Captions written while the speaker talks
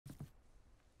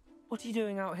What are you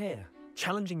doing out here?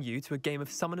 Challenging you to a game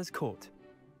of Summoner's Court.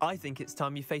 I think it's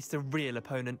time you faced a real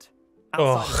opponent.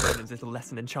 Outside of Ronan's little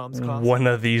lesson in charms class. One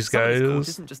of these Summoner's Court guys.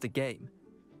 isn't just a game.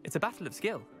 It's a battle of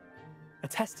skill. A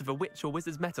test of a witch or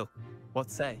wizard's mettle.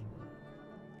 What say?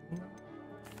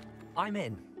 I'm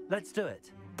in. Let's do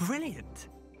it. Brilliant.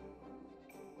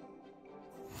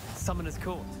 Summoner's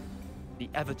Court. The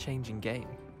ever-changing game.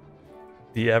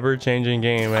 The ever-changing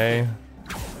game, eh?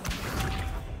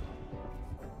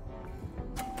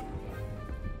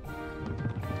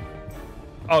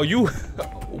 Oh, you...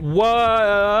 What?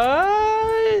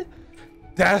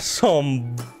 That's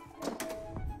some...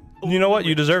 You know what?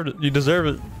 You deserved it. You deserve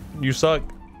it. You suck.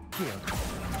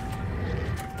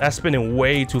 That's spinning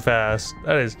way too fast.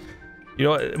 That is... You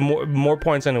know what? More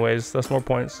points anyways. That's more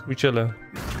points. We chilling.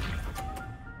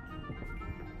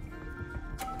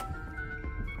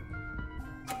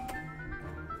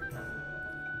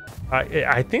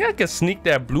 I think I can sneak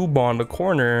that blue ball in the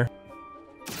corner.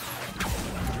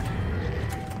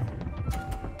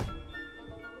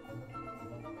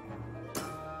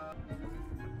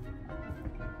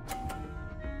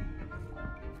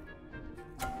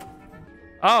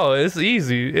 Oh, it's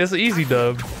easy. It's an easy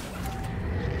dub.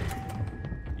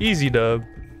 Easy dub.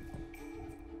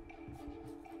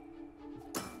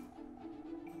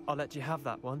 I'll let you have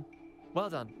that one. Well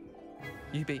done.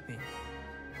 You beat me.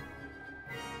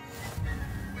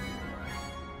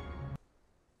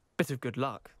 Bit of good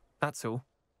luck, that's all.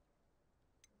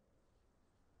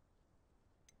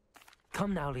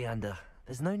 Come now, Leander.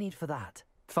 There's no need for that.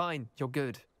 Fine, you're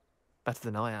good. Better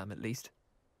than I am, at least.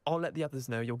 I'll let the others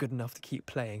know you're good enough to keep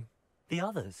playing. The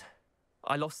others?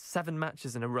 I lost 7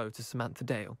 matches in a row to Samantha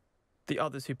Dale. The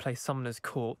others who play Summoner's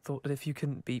Court thought that if you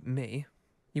couldn't beat me,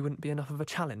 you wouldn't be enough of a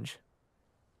challenge.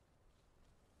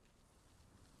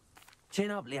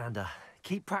 Chin up, Leander.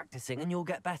 Keep practicing and you'll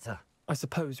get better. I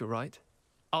suppose you're right.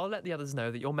 I'll let the others know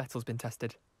that your metal's been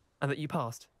tested, and that you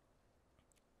passed.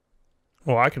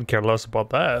 Well, I could care less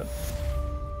about that.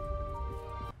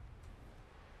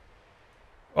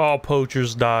 All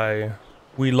poachers die.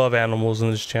 We love animals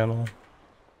in this channel.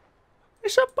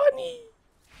 It's a bunny.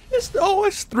 It's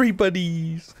 3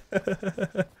 buddies.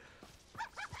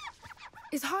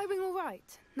 Is Highwing all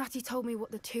right? Natty told me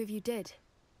what the 2 of you did.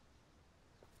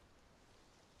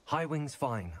 Highwing's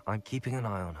fine. I'm keeping an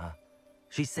eye on her.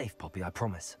 She's safe, Poppy, I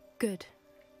promise. Good.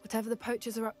 Whatever the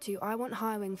poachers are up to, I want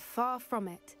Highwing far from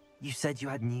it. You said you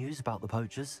had news about the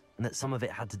poachers, and that some of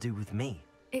it had to do with me.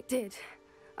 It did.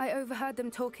 I overheard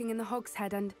them talking in the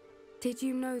Hogshead, and did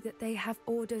you know that they have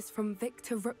orders from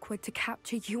Victor Rookwood to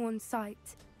capture you on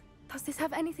sight? Does this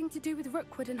have anything to do with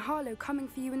Rookwood and Harlow coming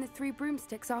for you in the 3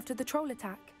 broomsticks after the troll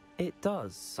attack? It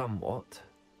does, somewhat.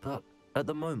 But at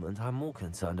the moment, I'm more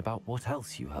concerned about what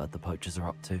else you heard the poachers are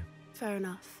up to. Fair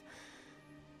enough.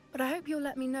 But I hope you'll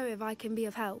let me know if I can be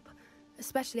of help,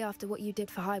 especially after what you did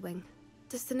for Highwing.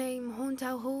 Does the name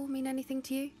Horndale Hall mean anything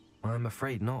to you? I'm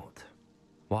afraid not.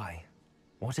 Why?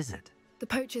 What is it? The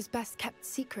poacher's best kept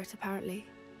secret, apparently.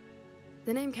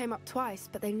 The name came up twice,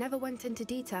 but they never went into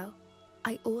detail.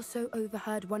 I also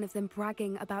overheard one of them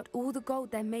bragging about all the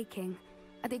gold they're making,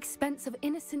 at the expense of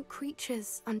innocent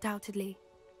creatures, undoubtedly.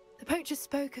 The poachers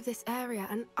spoke of this area,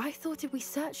 and I thought if we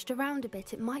searched around a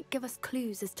bit, it might give us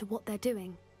clues as to what they're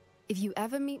doing. If you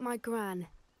ever meet my gran,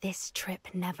 this trip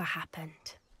never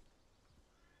happened.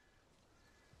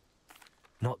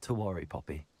 Not to worry,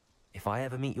 Poppy. If I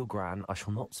ever meet your gran, I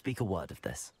shall not speak a word of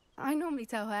this. I normally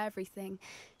tell her everything.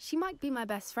 She might be my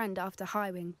best friend after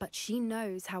Highwing, but she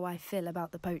knows how I feel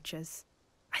about the poachers.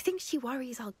 I think she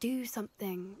worries I'll do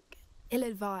something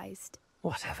ill-advised.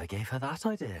 Whatever gave her that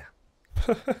idea?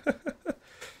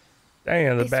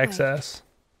 Damn, the This back's way. ass.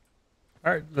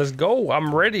 All right, let's go.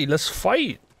 I'm ready. Let's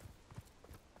fight.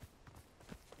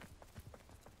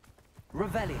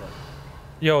 Revelio.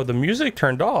 Yo, the music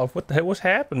turned off. What the heck? What's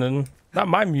happening? Not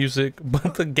my music,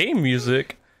 but the game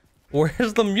music.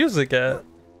 Where's the music at?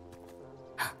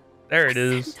 There it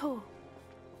is. Centaur.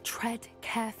 Tread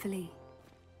carefully.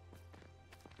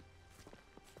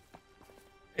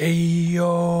 Hey,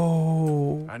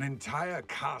 yo. An entire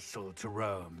castle to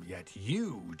roam, yet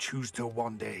you choose to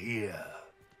wander here.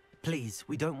 Please,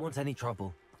 we don't want any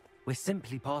trouble. We're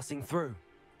simply passing through.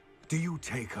 Do you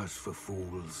take us for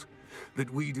fools?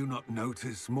 That we do not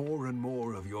notice more and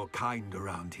more of your kind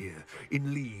around here,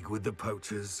 in league with the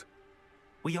poachers?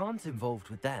 We aren't involved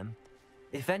with them.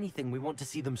 If anything, we want to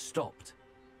see them stopped.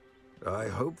 I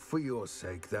hope for your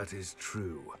sake that is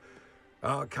true.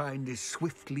 Our kind is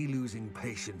swiftly losing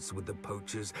patience with the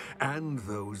poachers and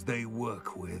those they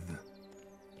work with.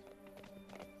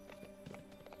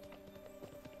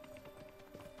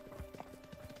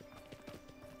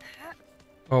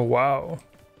 Oh, wow.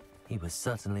 He was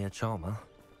certainly a charmer.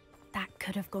 That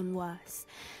could have gone worse.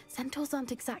 Centaurs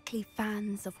aren't exactly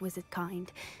fans of wizard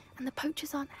kind, and the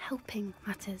poachers aren't helping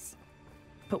matters.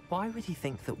 But why would he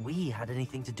think that we had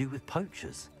anything to do with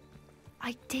poachers?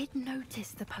 I did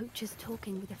notice the poachers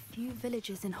talking with a few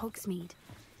villagers in Hogsmeade.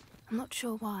 I'm not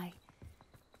sure why.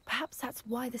 Perhaps that's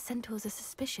why the centaurs are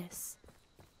suspicious.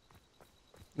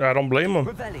 I don't blame him.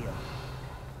 Revelio.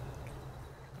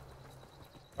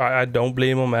 I don't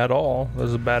blame him at all. This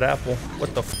is a bad apple.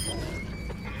 What the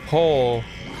Oh.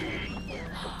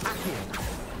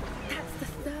 That's the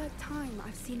third time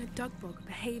I've seen a dugbog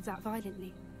behave that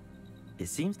violently. It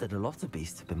seems that a lot of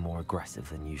beasts have been more aggressive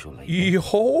than usual lately.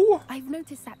 Yo. I've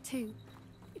noticed that too.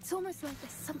 It's almost like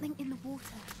there's something in the water.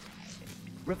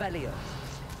 Revelio.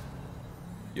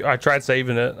 I tried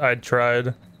saving it. I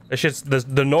tried. It's just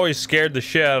the noise scared the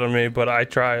shit out of me, but I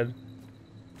tried.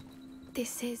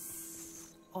 This is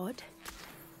odd.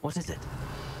 What is it?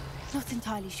 Not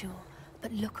entirely sure,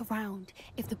 but look around.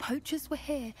 If the poachers were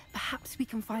here, perhaps we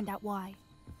can find out why.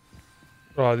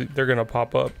 Oh, they're gonna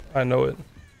pop up. I know it.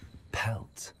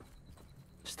 Pelts.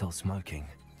 Still smoking.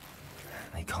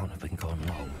 They can't have been gone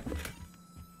long.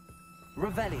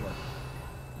 Revelio.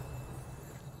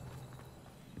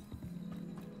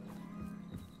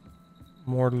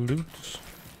 More loot.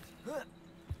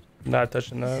 Not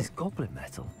touching This that. is goblin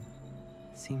metal.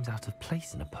 Seems out of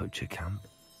place in a poacher camp.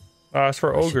 That's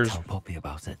for I should ogres. tell Poppy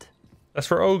about it. That's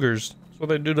for ogres. That's what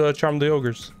they do to charm the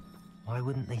ogres. Why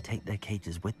wouldn't they take their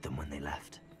cages with them when they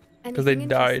left? Because they Anything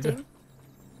died. interesting?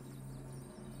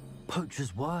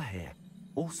 Poachers were here.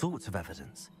 All sorts of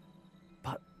evidence.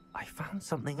 But I found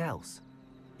something else.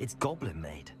 It's goblin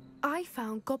made. I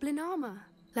found goblin armor.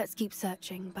 Let's keep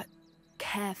searching, but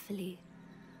carefully.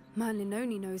 Merlin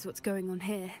only knows what's going on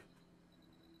here.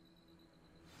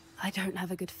 I don't have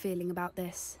a good feeling about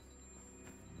this.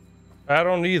 I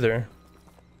don't either.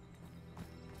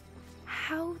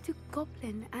 How do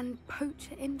goblin and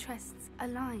poacher interests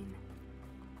align?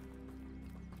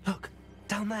 Look,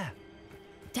 down there.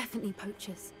 Definitely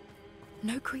poachers.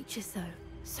 No creatures though.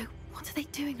 So what are they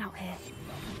doing out here?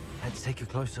 Let's take a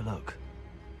closer look.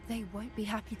 They won't be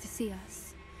happy to see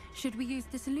us. Should we use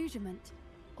disillusionment?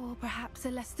 Or perhaps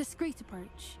a less discreet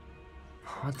approach?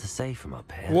 Hard to say from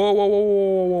up here. Whoa, whoa, whoa,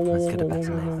 whoa, whoa, whoa, Let's whoa, get a whoa,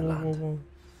 better lay of the whoa, land. whoa,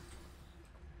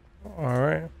 whoa. All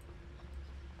right.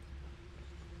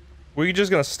 We're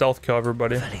just gonna stealth kill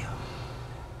everybody. Revelio.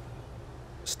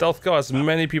 Stealth kill as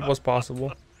many people as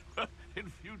possible.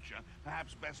 In future,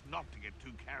 perhaps best not to get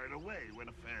too carried away when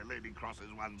a fair lady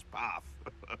crosses one's path.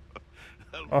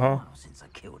 While since I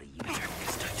killed a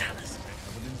Yoitsdannyj totalus.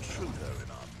 Of an intruder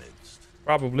in our midst.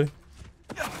 Probably.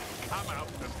 Come out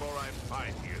before I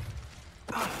find you.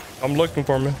 I'm looking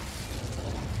for me.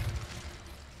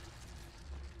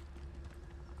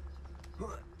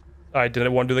 I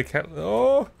didn't want to do the cat.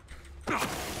 Oh,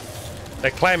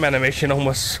 that climb animation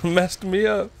almost messed me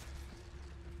up.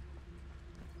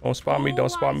 Don't spawn me! Don't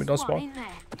spawn me! Don't spawn.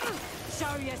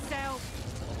 Show yourself.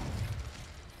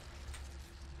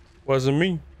 Wasn't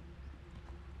me.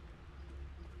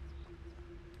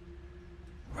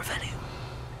 Revelio.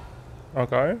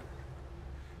 Okay.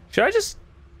 Should I just?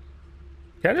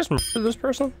 Can I just murder this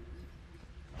person?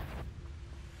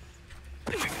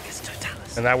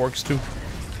 Totalus. And that works too.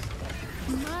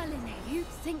 Merlin, you'd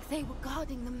think they were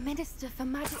guarding the Minister for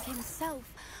Magic himself.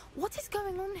 What is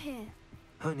going on here?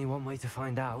 Only one way to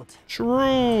find out.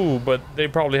 True, but they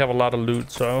probably have a lot of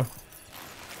loot, so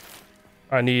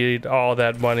I need all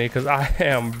that money because I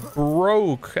am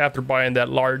broke after buying that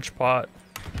large pot.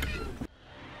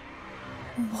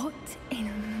 What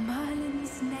in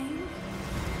Merlin's name?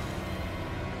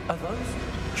 Are those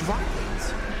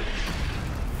dragons?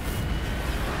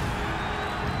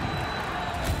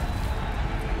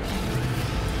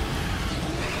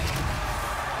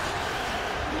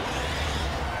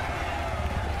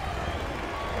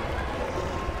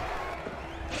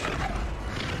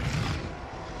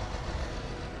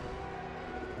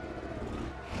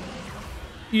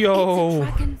 Yo. It's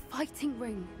a dragon fighting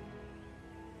ring.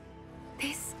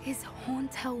 This is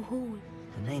Hauntel Hall.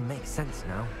 The name makes sense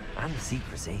now. And the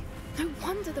secrecy. No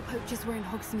wonder the poachers were in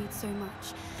Hogsmeade so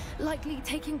much. Likely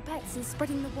taking bets and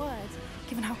spreading the word,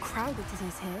 given how crowded it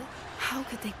is here. How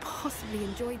could they possibly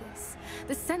enjoy this?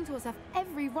 The centaurs have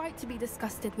every right to be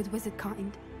disgusted with wizard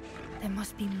kind. There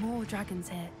must be more dragons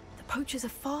here. The poachers are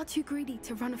far too greedy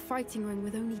to run a fighting ring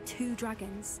with only 2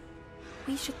 dragons.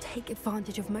 We should take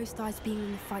advantage of most eyes being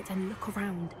in the fight and look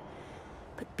around.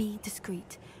 But be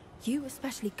discreet. You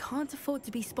especially can't afford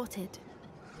to be spotted.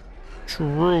 True.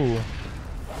 One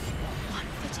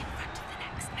foot in front of the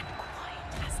next and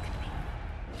quiet as can be.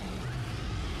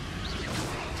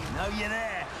 you're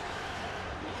there.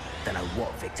 Don't know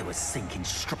what Victor was thinking.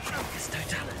 Shut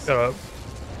up.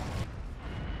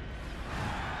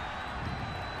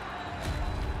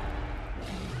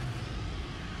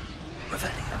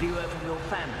 Have you heard from your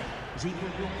family? Has either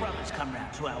of your brothers come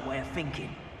round to our way of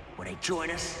thinking? Will they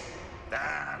join us?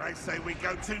 Ah, they say we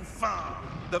go too far.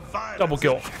 The violence. Double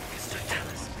kill.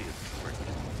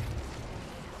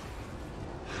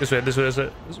 This way, this way, this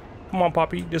way. Come on,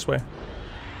 Poppy, this way.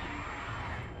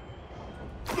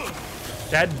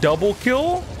 That double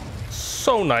kill?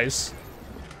 So nice.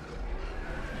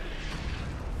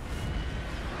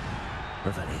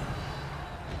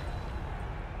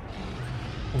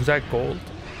 Was that gold?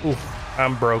 Oof,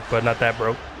 I'm broke, but not that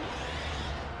broke.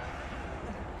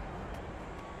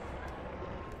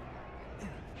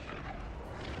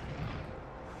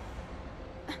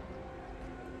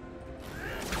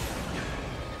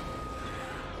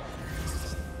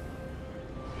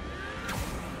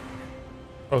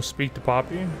 Oh, speak to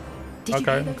Poppy? Did you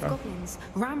hear those goblins?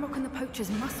 Ramrock and the poachers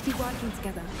must be working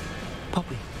together.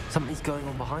 Poppy, something's going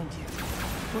on behind you.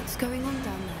 What's going on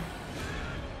down there?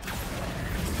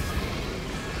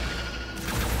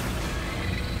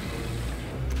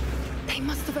 They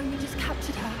must have only just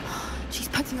captured her. She's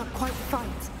putting up quite the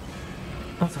fight.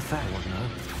 Not a fair one, no.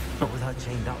 Not with her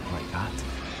chained up like that.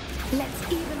 Let's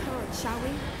even her up, shall we?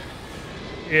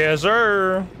 Yes,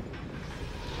 sir.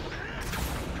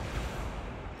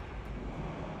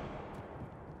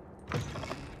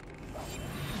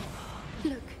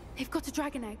 Look, they've got a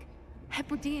dragon egg.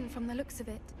 Hebridean from the looks of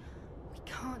it. We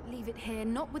can't leave it here,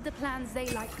 not with the plans they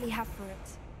likely have for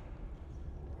it.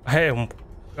 Hey,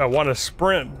 I want to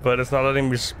sprint, but it's not letting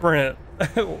me sprint.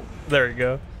 There you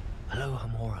go. Hello,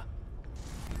 Hamora.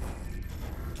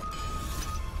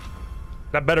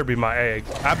 That better be my egg.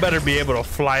 I better be able to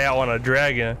fly out on a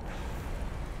dragon.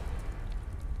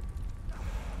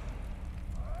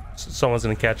 Someone's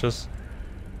gonna catch us.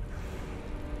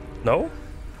 No?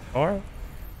 Alright.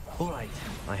 Alright,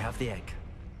 I have the egg.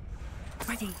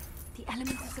 Ready. The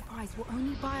element of surprise will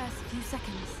only buy us a few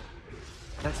seconds.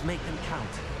 Let's make them count.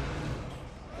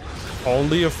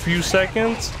 Only a few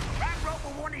seconds? Ramrock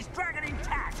will want his dragon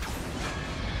intact.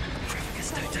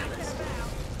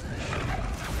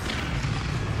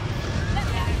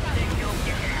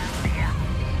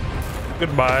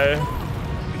 Goodbye.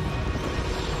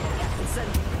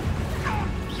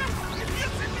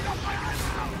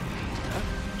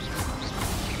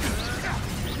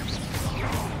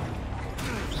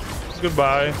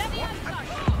 Goodbye.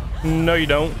 No, you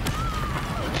don't.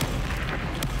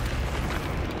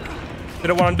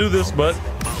 Didn't want to do this, but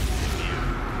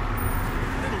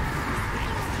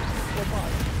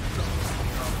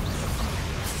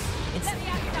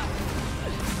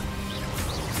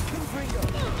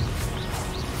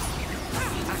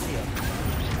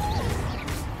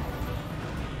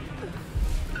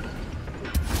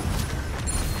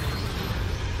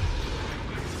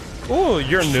oh,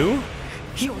 you're new.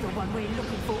 You're the one we're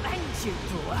looking for, ain't you,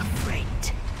 for a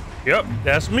friend? Yep,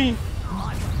 that's me.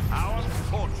 How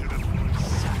unfortunate.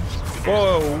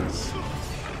 Whoa.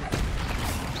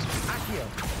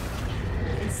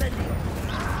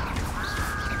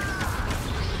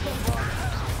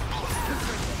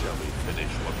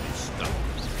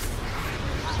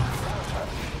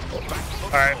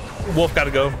 All right, Wolf gotta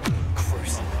go.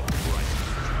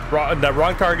 That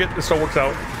wrong target. It still works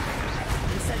out.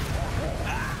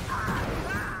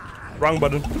 Wrong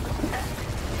button.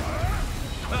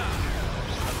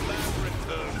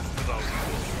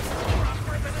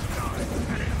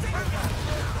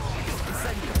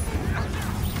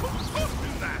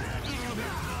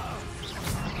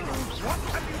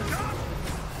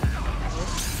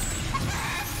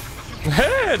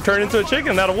 Hey, turn into a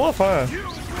chicken, not a wolf, huh?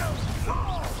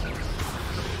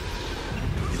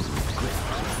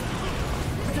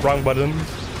 Wrong button.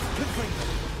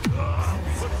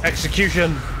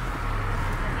 Execution.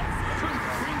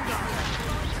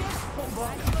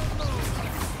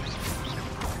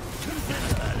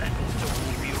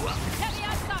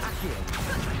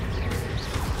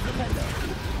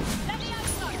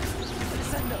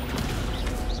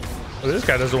 Well, this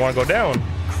guy doesn't want to go down.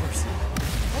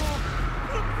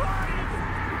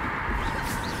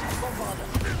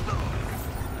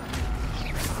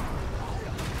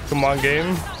 Come on,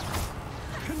 game.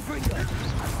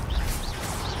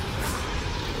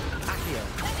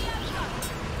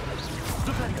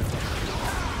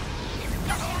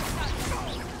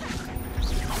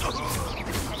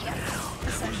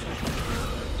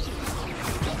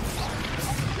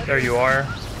 There you are.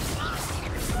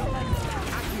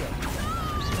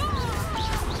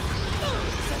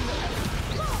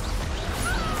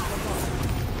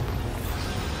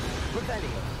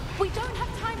 We don't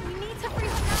have time. We need to free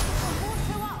her now before more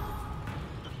show up.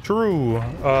 True.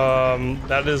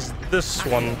 That is this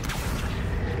one.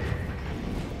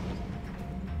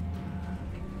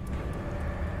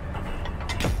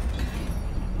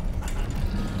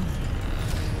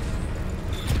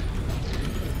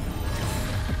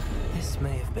 This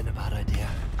may have been a bad idea.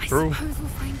 I True. suppose we'll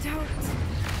find out.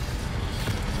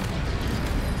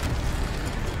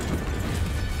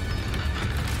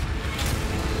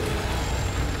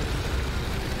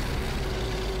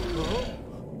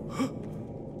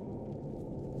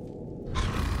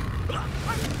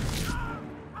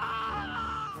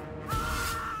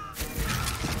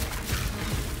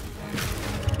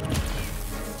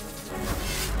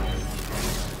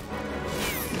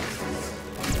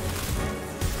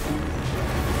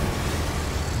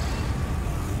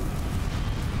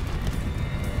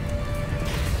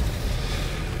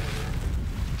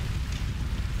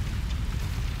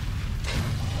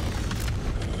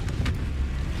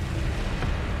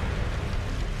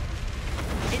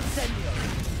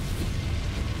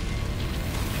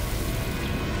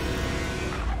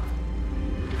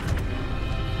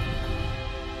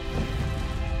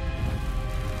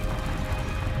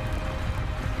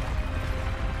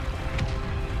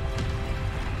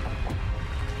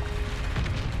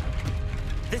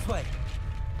 This way.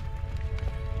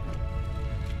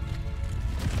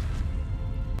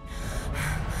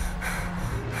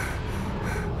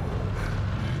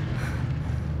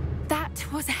 That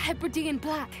was a Hebridean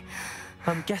black.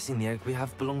 I'm guessing the egg we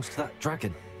have belongs to that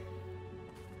dragon.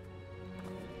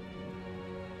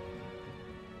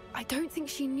 I don't think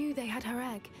she knew they had her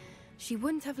egg. She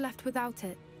wouldn't have left without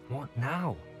it. What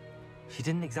now? She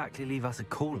didn't exactly leave us a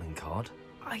calling card.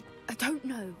 I don't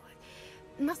know.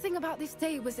 Nothing about this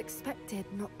day was expected.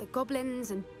 Not the goblins,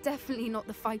 and definitely not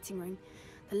the fighting ring.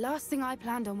 The last thing I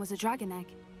planned on was a dragon egg.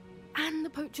 And the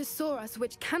poachers saw us,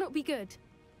 which cannot be good.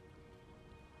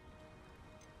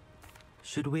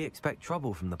 Should we expect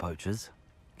trouble from the poachers,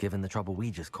 given the trouble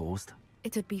we just caused?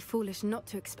 It would be foolish not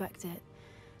to expect it.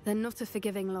 They're not a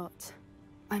forgiving lot.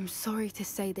 I'm sorry to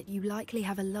say that you likely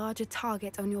have a larger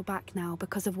target on your back now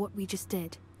because of what we just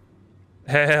did.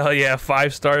 Hell yeah,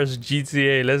 5 stars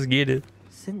GTA, let's get it.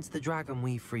 Since the dragon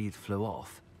we freed flew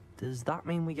off, does that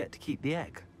mean we get to keep the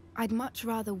egg? I'd much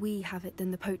rather we have it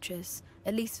than the poachers,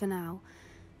 at least for now.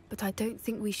 But I don't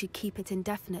think we should keep it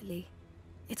indefinitely.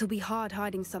 It'll be hard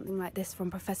hiding something like this from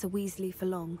Professor Weasley for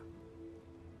long.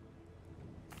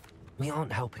 We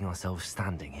aren't helping ourselves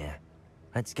standing here.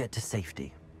 Let's get to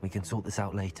safety. We can sort this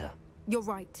out later. You're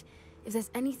right. If there's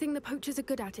anything the poachers are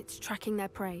good at, it's tracking their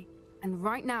prey. And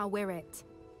right now, we're it.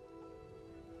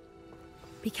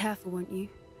 Be careful, won't you?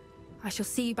 I shall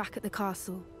see you back at the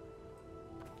castle.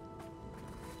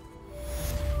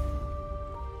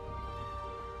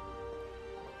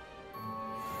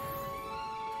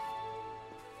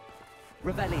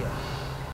 Revelio.